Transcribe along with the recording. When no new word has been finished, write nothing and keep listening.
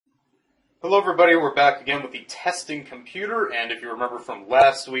Hello everybody, we're back again with the testing computer, and if you remember from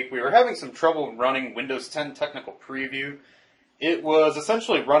last week, we were having some trouble running Windows 10 Technical Preview. It was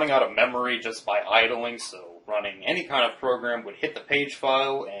essentially running out of memory just by idling, so running any kind of program would hit the page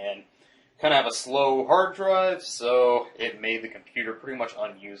file and kind of have a slow hard drive, so it made the computer pretty much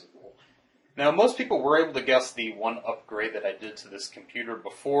unusable. Now, most people were able to guess the one upgrade that I did to this computer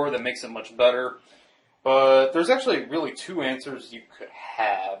before that makes it much better. But there's actually really two answers you could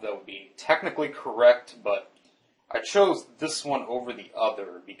have that would be technically correct, but I chose this one over the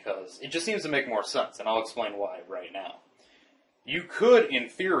other because it just seems to make more sense, and I'll explain why right now. You could, in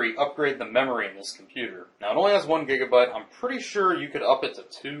theory, upgrade the memory in this computer. Now, it only has 1 gigabyte. I'm pretty sure you could up it to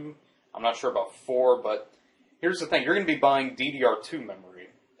 2. I'm not sure about 4, but here's the thing. You're going to be buying DDR2 memory,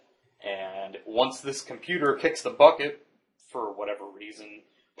 and once this computer kicks the bucket, for whatever reason,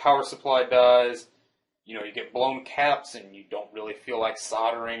 power supply dies, you get blown caps and you don't really feel like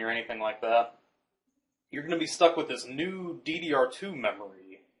soldering or anything like that, you're going to be stuck with this new DDR2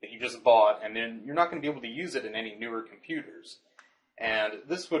 memory that you just bought, and then you're not going to be able to use it in any newer computers. And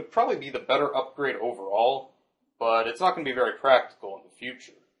this would probably be the better upgrade overall, but it's not going to be very practical in the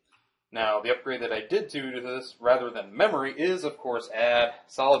future. Now, the upgrade that I did do to this, rather than memory, is, of course, add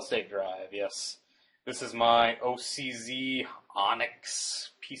solid-state drive. Yes, this is my OCZ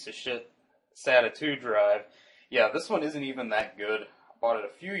Onyx piece of shit SATA 2 drive. Yeah, this one isn't even that good. I bought it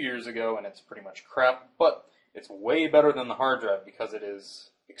a few years ago and it's pretty much crap, but it's way better than the hard drive because it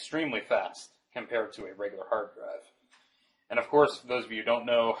is extremely fast compared to a regular hard drive. And of course, for those of you who don't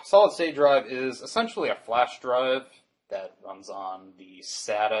know, solid state drive is essentially a flash drive that runs on the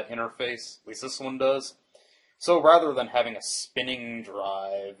SATA interface. At least this one does. So rather than having a spinning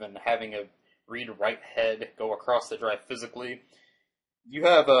drive and having a read-write head go across the drive physically, you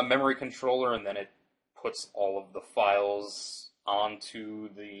have a memory controller, and then it puts all of the files onto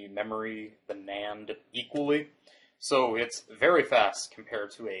the memory, the NAND, equally. So it's very fast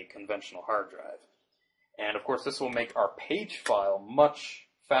compared to a conventional hard drive. And of course, this will make our page file much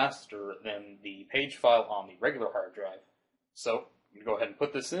faster than the page file on the regular hard drive. So I'm going to go ahead and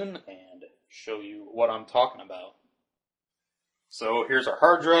put this in and show you what I'm talking about. So here's our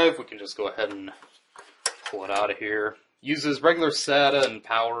hard drive. We can just go ahead and pull it out of here. Uses regular SATA and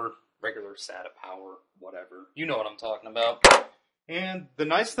power, whatever. You know what I'm talking about. And the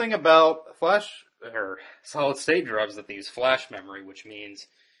nice thing about flash or solid state drives is that they use flash memory, which means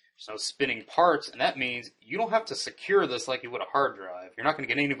there's no spinning parts, and that means you don't have to secure this like you would a hard drive. You're not going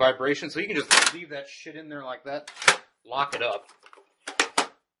to get any vibration, so you can just leave that shit in there like that, lock it up,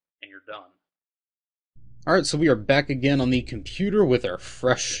 and you're done. Alright, so we are back again on the computer with our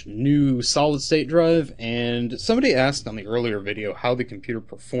fresh new solid-state drive, and somebody asked on the earlier video how the computer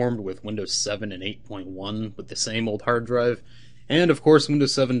performed with Windows 7 and 8.1 with the same old hard drive, and of course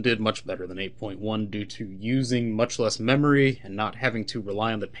Windows 7 did much better than 8.1 due to using much less memory and not having to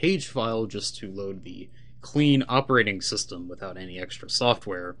rely on the page file just to load the clean operating system without any extra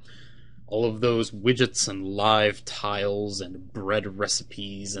software. All of those widgets and live tiles and bread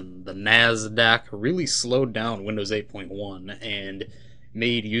recipes and the NASDAQ really slowed down Windows 8.1 and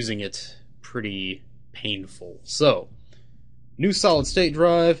made using it pretty painful. So, new solid state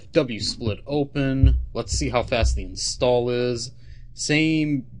drive, W split open, let's see how fast the install is.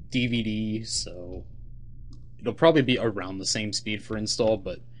 Same DVD, so it'll probably be around the same speed for install,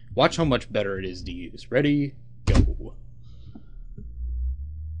 but watch how much better it is to use. Ready? Go.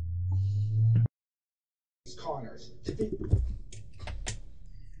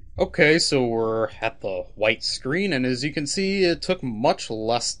 Okay, so we're at the white screen, and as you can see, it took much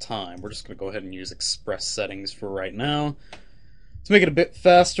less time. We're just going to go ahead and use Express settings for right now to make it a bit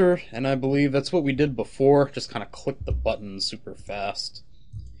faster, and I believe that's what we did before, just kind of click the button super fast.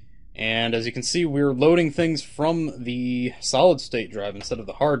 And as you can see, we're loading things from the solid-state drive instead of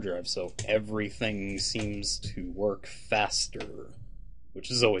the hard drive, so everything seems to work faster, which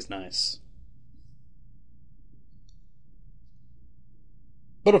is always nice.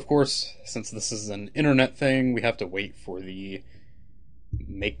 But of course, since this is an internet thing, we have to wait for the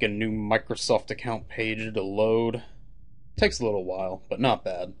make a new Microsoft account page to load. Takes a little while, but not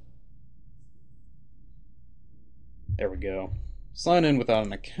bad. There we go. Sign in without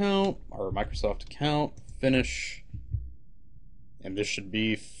an account, or Microsoft account, finish. And this should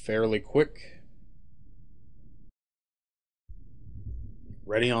be fairly quick.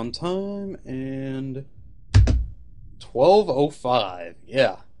 Ready on time, and 12:05.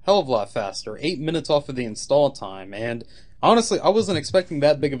 Yeah, hell of a lot faster. 8 minutes off of the install time, and honestly, I wasn't expecting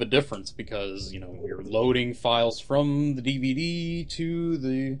that big of a difference because, you're loading files from the DVD to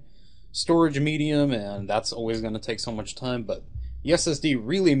the storage medium, and that's always going to take so much time, but the SSD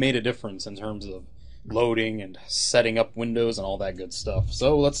really made a difference in terms of loading and setting up Windows and all that good stuff.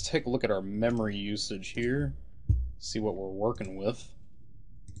 So let's take a look at our memory usage here, see what we're working with.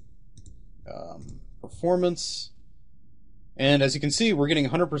 Performance, and as you can see, we're getting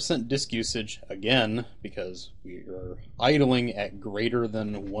 100% disk usage again because we are idling at greater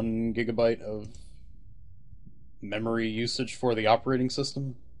than 1 gigabyte of memory usage for the operating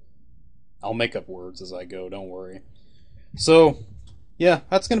system. I'll make up words as I go, don't worry. So yeah,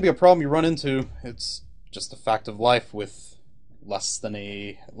 that's going to be a problem you run into. It's just a fact of life with less than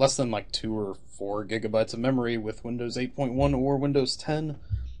like 2 or 4 gigabytes of memory with Windows 8.1 or Windows 10.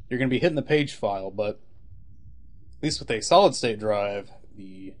 You're going to be hitting the page file, but at least with a solid state drive,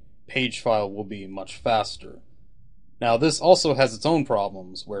 the page file will be much faster. Now this also has its own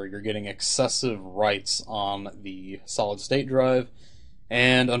problems where you're getting excessive writes on the solid state drive,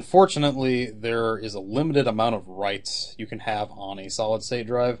 and unfortunately there is a limited amount of writes you can have on a solid state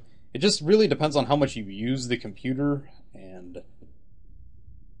drive. It just really depends on how much you use the computer, and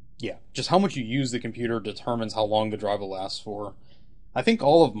yeah, just how much you use the computer determines how long the drive will last for. I think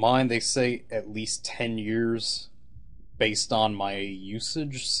all of mine, they say at least 10 years based on my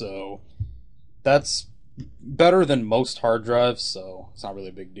usage, so that's better than most hard drives, so it's not really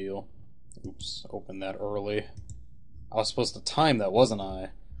a big deal. Oops, opened that early. I was supposed to time that, wasn't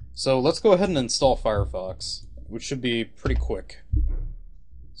I? So let's go ahead and install Firefox, which should be pretty quick.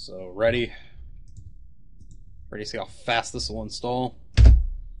 So ready? Ready to see how fast this will install?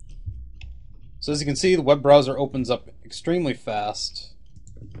 So as you can see, the web browser opens up extremely fast,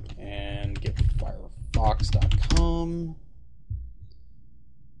 and get firefox.com.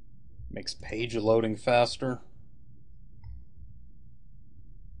 Makes page loading faster.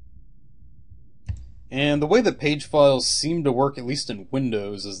 And the way that page files seem to work, at least in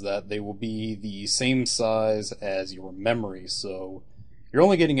Windows, is that they will be the same size as your memory, so you're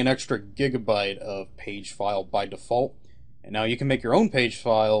only getting an extra gigabyte of page file by default. And now you can make your own page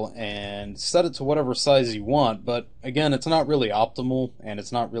file and set it to whatever size you want, but again, it's not really optimal, and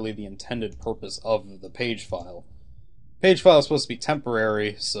it's not really the intended purpose of the page file. Page file is supposed to be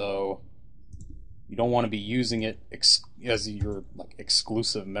temporary, so you don't want to be using it as your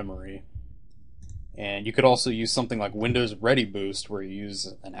exclusive memory. And you could also use something like Windows Ready Boost, where you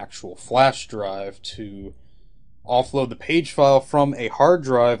use an actual flash drive to offload the page file from a hard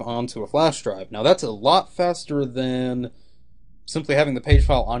drive onto a flash drive. Now that's a lot faster than simply having the page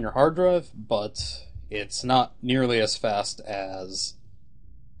file on your hard drive, but it's not nearly as fast as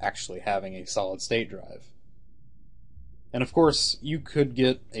actually having a solid state drive. And of course, you could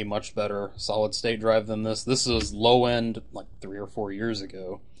get a much better solid state drive than this. This is low end like 3 or 4 years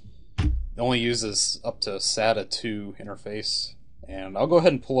ago. It only uses up to SATA 2 interface. And I'll go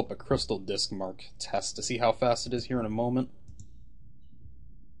ahead and pull up a Crystal Disk Mark test to see how fast it is here in a moment.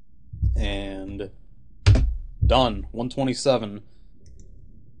 And done, 127.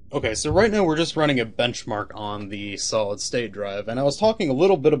 Okay, so right now we're just running a benchmark on the solid state drive, and I was talking a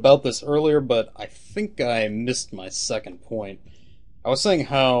little bit about this earlier, but I think I missed my second point. I was saying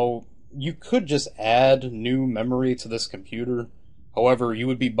how you could just add new memory to this computer. However, you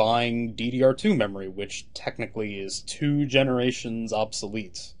would be buying DDR2 memory, which technically is 2 generations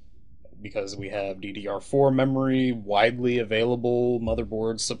obsolete, because we have DDR4 memory, widely available,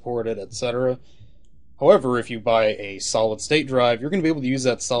 motherboards supported, etc. However, if you buy a solid-state drive, you're going to be able to use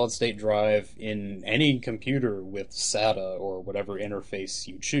that solid-state drive in any computer with SATA or whatever interface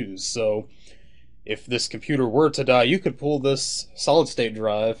you choose. So, if this computer were to die, you could pull this solid-state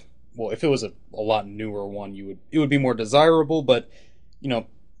drive. Well, if it was a lot newer one, it would be more desirable, but, you know,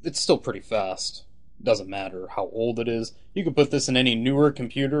 it's still pretty fast. Doesn't matter how old it is. You could put this in any newer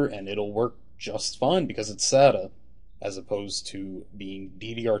computer, and it'll work just fine because it's SATA, as opposed to being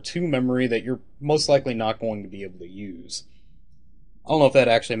DDR2 memory that you're most likely not going to be able to use. I don't know if that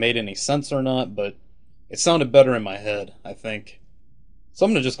actually made any sense or not, but it sounded better in my head, I think. So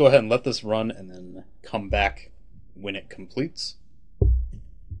I'm going to just go ahead and let this run and then come back when it completes.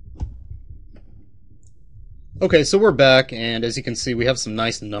 Okay, so we're back, and as you can see, we have some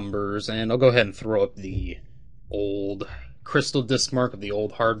nice numbers, and I'll go ahead and throw up the old Crystal Disk Mark of the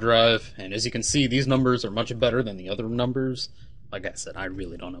old hard drive, and as you can see, these numbers are much better than the other numbers. Like I said, I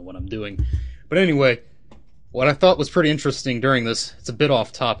really don't know what I'm doing. But anyway, what I thought was pretty interesting during this, it's a bit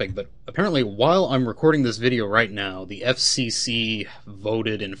off topic, but apparently while I'm recording this video right now, the FCC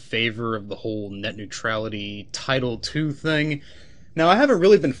voted in favor of the whole net neutrality Title II thing. Now, I haven't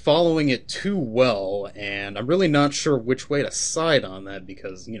really been following it too well, and I'm really not sure which way to side on that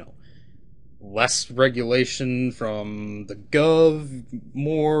because, you know, less regulation from the gov,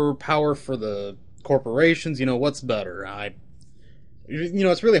 more power for the corporations, you know, what's better? You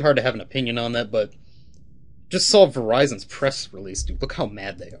know, it's really hard to have an opinion on that, but just saw Verizon's press release, dude. Look how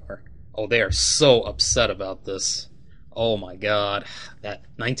mad they are. Oh, they are so upset about this. Oh my god. That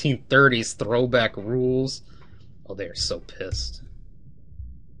 1930s throwback rules. Oh, they are so pissed.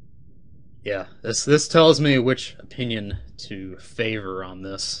 Yeah, this tells me which opinion to favor on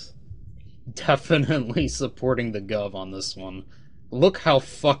this. Definitely supporting the Gov on this one. Look how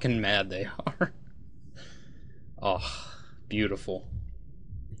fucking mad they are. Oh, beautiful.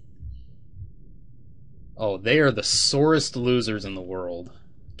 Oh, they are the sorest losers in the world.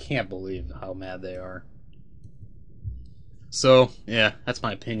 Can't believe how mad they are. So, yeah, that's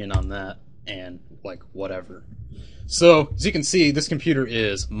my opinion on that. And, like, whatever. So, as you can see, this computer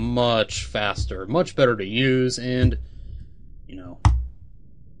is much faster, much better to use, and, you know,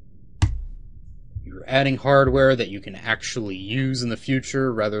 you're adding hardware that you can actually use in the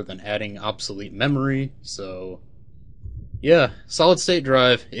future rather than adding obsolete memory. So, yeah, solid state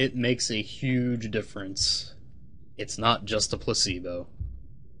drive, it makes a huge difference. It's not just a placebo.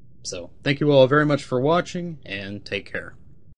 So, thank you all very much for watching, and take care.